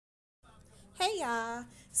y'all.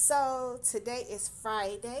 So today is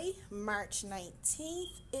Friday, March 19th.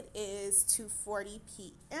 It is 2:40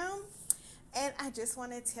 p.m. And I just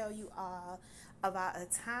want to tell you all about a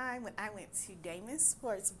time when I went to Damon's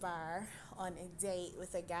Sports Bar on a date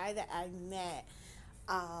with a guy that I met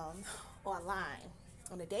online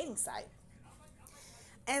on a dating site.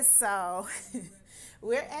 And so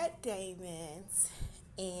we're at Damon's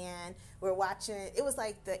and we're watching, it was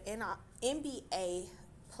like the NBA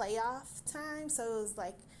playoff time. So it was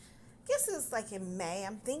like, I guess it was like in May,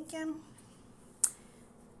 I'm thinking.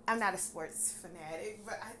 I'm not a sports fanatic,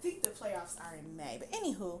 but I think the playoffs are in May. But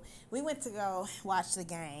anywho, we went to go watch the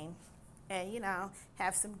game and,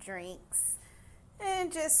 have some drinks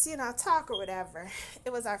and just, talk or whatever.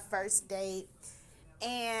 It was our first date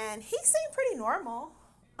and he seemed pretty normal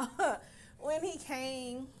when he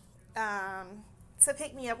came to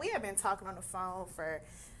pick me up. We had been talking on the phone for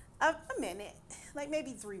a minute, like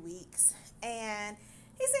maybe 3 weeks. And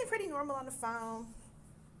he seemed pretty normal on the phone,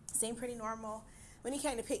 seemed pretty normal when he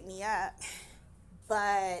came to pick me up.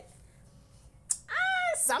 But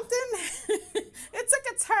something, it took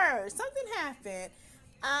a turn. Something happened.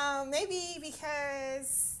 Maybe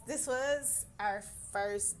because this was our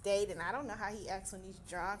first date, and I don't know how he acts when he's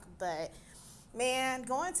drunk, but man,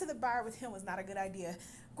 going to the bar with him was not a good idea.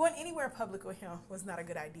 Going anywhere public with him was not a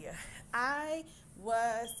good idea. I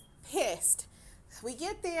was pissed. We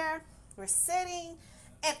get there, we're sitting,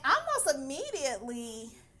 and almost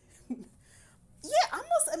immediately,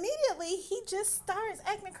 he just starts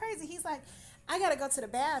acting crazy. He's like, I gotta go to the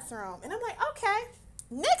bathroom. And I'm like, okay.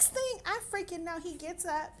 Next thing I freaking know, he gets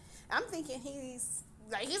up. I'm thinking he's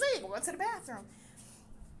going to the bathroom.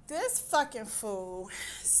 This fucking fool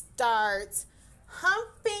starts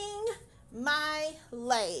humping my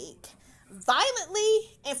leg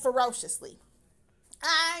violently and ferociously.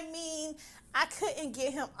 I mean, I couldn't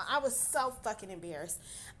get him. I was so fucking embarrassed.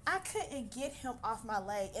 I couldn't get him off my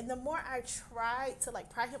leg. And the more I tried to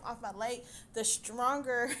pry him off my leg, the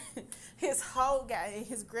stronger his hold got,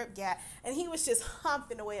 his grip got. And he was just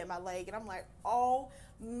humping away at my leg. And I'm like, oh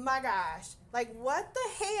my gosh. Like, what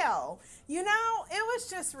the hell? It was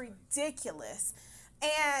just ridiculous.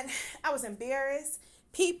 And I was embarrassed.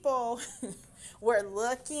 People were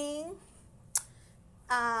looking.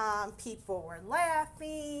 People were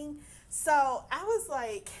laughing. So I was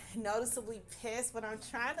noticeably pissed, but I'm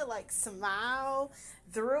trying to smile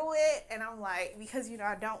through it. And I'm like, because,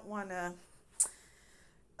 I don't want to,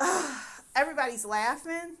 everybody's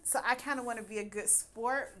laughing. So I kind of want to be a good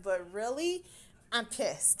sport, but really I'm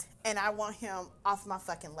pissed and I want him off my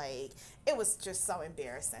fucking leg. It was just so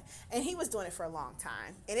embarrassing. And he was doing it for a long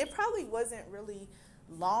time. And it probably wasn't really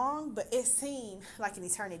long, but it seemed like an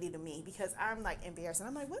eternity to me because I'm embarrassed. And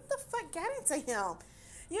I'm like, what the fuck got into him?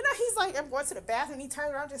 He's like, I'm going to the bathroom. He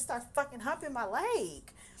turned around and just started fucking humping my leg.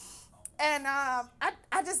 And I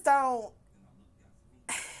just don't,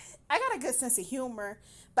 I got a good sense of humor,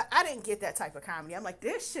 but I didn't get that type of comedy. I'm like,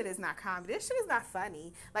 this shit is not comedy. This shit is not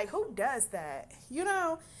funny. Like, who does that?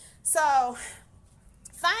 So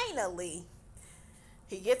finally,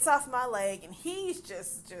 he gets off my leg and he's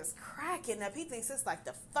just cracking up. He thinks it's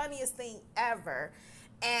the funniest thing ever.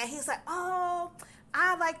 And he's like, oh,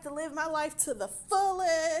 I like to live my life to the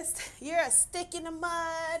fullest. You're a stick in the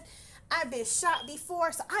mud. I've been shot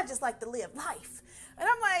before, so I just like to live life. And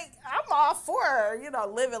I'm like, I'm all for,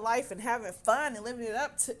 living life and having fun and living it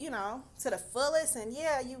up to, to the fullest. And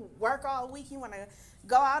yeah, you work all week. You want to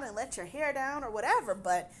go out and let your hair down or whatever.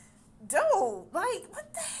 But dude, what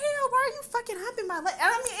the hell? Why are you fucking humping my leg?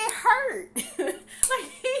 I mean, it hurt.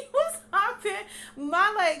 He was humping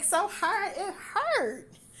my leg so hard, it hurt.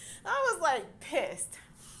 I was pissed.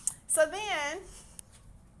 So then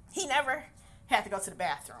he never had to go to the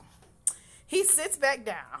bathroom. He sits back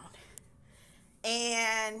down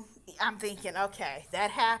and I'm thinking, okay,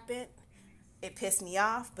 that happened. It pissed me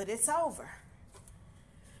off, but it's over.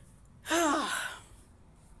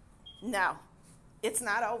 No, it's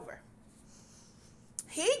not over.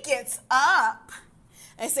 He gets up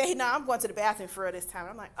and say, no, I'm going to the bathroom for real this time.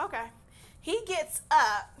 I'm like, okay. He gets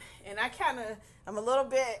up and I'm a little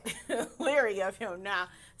bit leery of him now.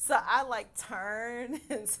 So I turn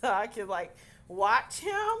and so I can watch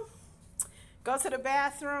him go to the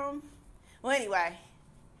bathroom. Well, anyway,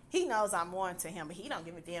 he knows I'm on to him, but he don't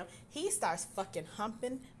give a damn. He starts fucking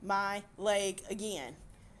humping my leg again.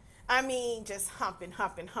 I mean, just humping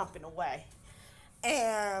away.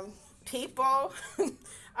 And people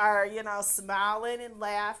are, smiling and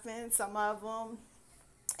laughing, some of them.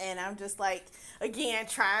 And I'm just again,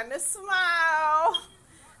 trying to smile.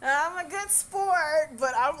 I'm a good sport,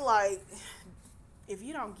 but I'm like, if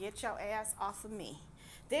you don't get your ass off of me,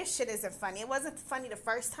 this shit isn't funny. It wasn't funny the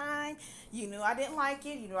first time. You knew I didn't like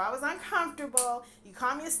it. You knew I was uncomfortable. You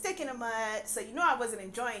called me a stick in the mud. So you know I wasn't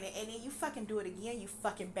enjoying it. And then you fucking do it again, you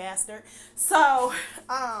fucking bastard. So,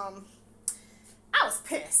 I was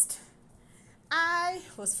pissed. I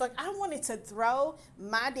wanted to throw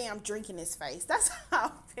my damn drink in his face. That's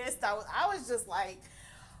how pissed I was. I was just like,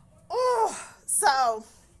 oh. So,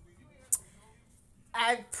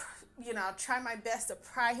 I try my best to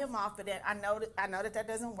pry him off, but then I know that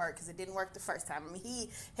doesn't work because it didn't work the first time. I mean, he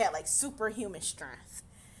had like superhuman strength.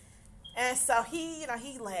 And so he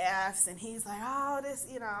laughs and he's like, oh, this,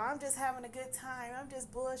 I'm just having a good time. I'm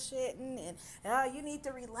just bullshitting and, oh, you need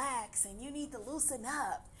to relax and you need to loosen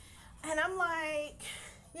up. And I'm like,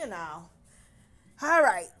 all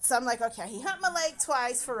right. So I'm like, okay, he humped my leg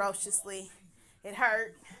twice ferociously. It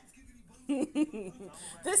hurt.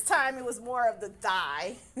 This time it was more of the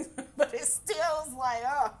thigh, but it still was like,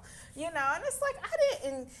 oh, and it's like, I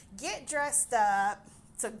didn't get dressed up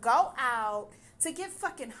to go out to get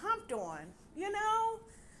fucking humped on, It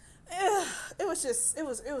was just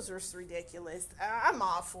ridiculous. I'm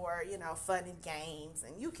all for, fun and games,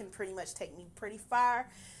 and you can pretty much take me pretty far,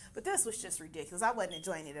 but this was just ridiculous. I wasn't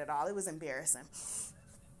enjoying it at all. It was embarrassing.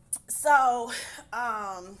 So,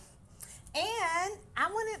 and I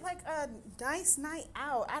wanted like a nice night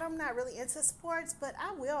out. I'm not really into sports, but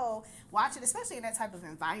I will watch it, especially in that type of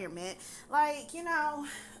environment. Like,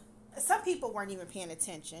 some people weren't even paying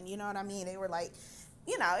attention. You know what I mean? They were like,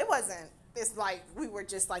 it wasn't, it's like we were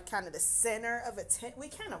just like kind of the center of attention. We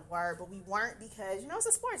kind of were, but we weren't because, it's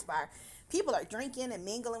a sports bar. People are drinking and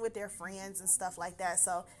mingling with their friends and stuff like that.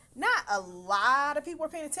 So not a lot of people were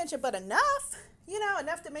paying attention, but enough,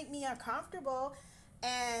 enough to make me uncomfortable.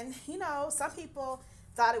 And, some people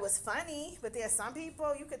thought it was funny, but there's some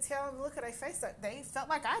people, you could tell them, look at their face, that they felt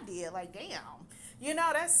like I did. Like, damn,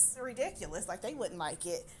 that's ridiculous. Like, they wouldn't like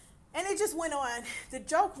it. And it just went on. The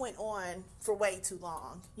joke went on for way too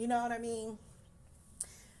long. You know what I mean?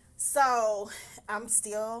 So, I'm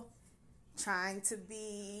still trying to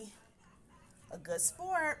be a good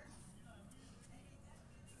sport.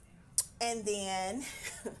 And then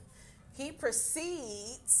he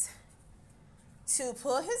proceeds to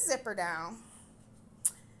pull his zipper down,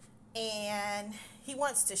 and he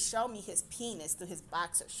wants to show me his penis through his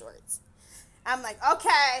boxer shorts. I'm like,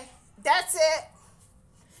 okay, that's it.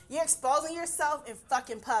 You're exposing yourself in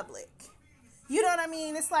fucking public. You know what I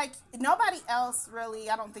mean? It's like nobody else really,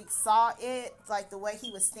 I don't think, saw it like the way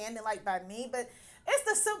he was standing like by me, but it's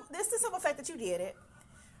the simple fact that you did it.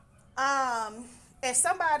 And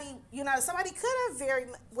somebody could have very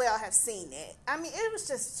well have seen it. I mean, it was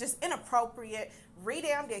just inappropriate,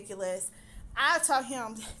 ridiculous. I told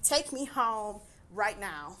him, take me home right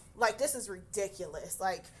now. Like, this is ridiculous.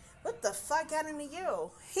 Like, what the fuck got into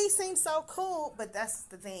you? He seems so cool, but that's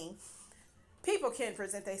the thing. People can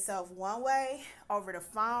present themselves one way over the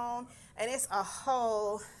phone, and it's a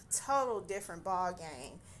whole total different ball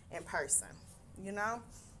game in person,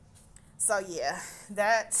 So, yeah,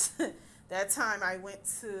 that time I went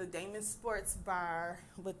to Damon Sports Bar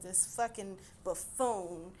with this fucking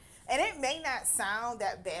buffoon. And it may not sound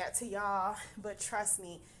that bad to y'all, but trust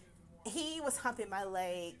me, he was humping my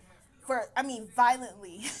leg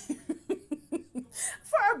violently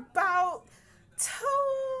for about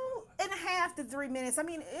 2.5 to 3 minutes. I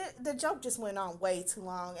mean, the joke just went on way too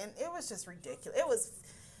long, and it was just ridiculous.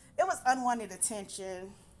 It was unwanted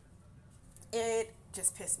attention. It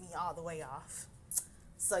just pissed me all the way off.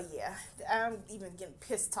 So yeah, I'm even getting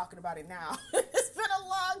pissed talking about it now. It's been a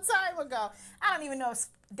long time ago. I don't even know if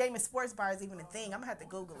Damon Sports Bar is even a thing. I'm gonna have to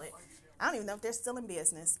Google it. I don't even know if they're still in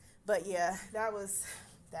business. But yeah, that was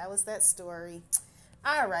that story.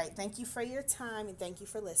 All right, thank you for your time and thank you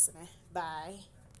for listening. Bye.